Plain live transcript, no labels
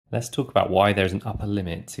Let's talk about why there's an upper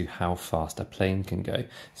limit to how fast a plane can go.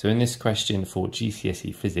 So in this question for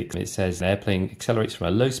GCSE Physics, it says an airplane accelerates from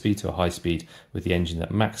a low speed to a high speed with the engine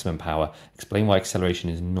at maximum power. Explain why acceleration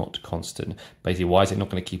is not constant. Basically, why is it not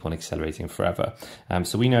going to keep on accelerating forever?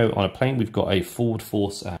 So we know on a plane we've got a forward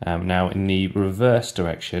force. Now in the reverse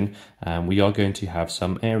direction, we are going to have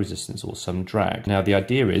some air resistance or some drag. Now the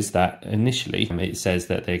idea is that initially it says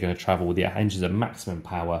that they're going to travel with the engines at maximum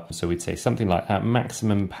power. So we'd say something like at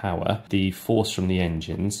maximum power, the force from the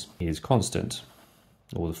engines is constant,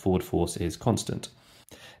 or the forward force is constant.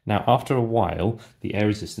 Now, after a while, the air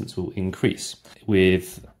resistance will increase.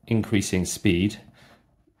 With increasing speed,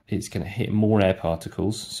 it's going to hit more air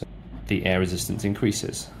particles, so the air resistance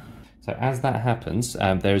increases. So as that happens,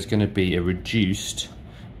 there's going to be a reduced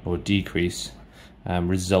or decrease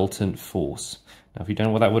resultant force. Now, if you don't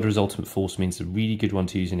know what that word resultant force means, a really good one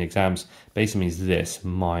to use in exams basically means this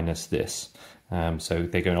minus this. So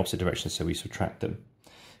they go in opposite directions, so we subtract them.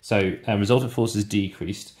 So resultant force is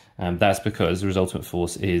decreased. That's because the resultant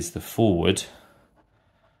force is the forward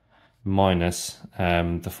minus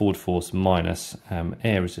the forward force minus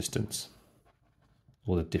air resistance,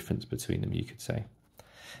 or the difference between them, you could say.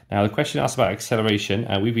 Now, the question asks about acceleration,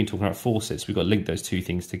 and we've been talking about forces. We've got to link those two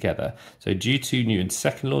things together. So due to Newton's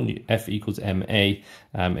second law, F equals ma,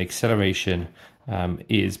 acceleration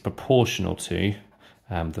is proportional to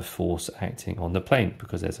the force acting on the plane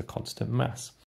because there's a constant mass.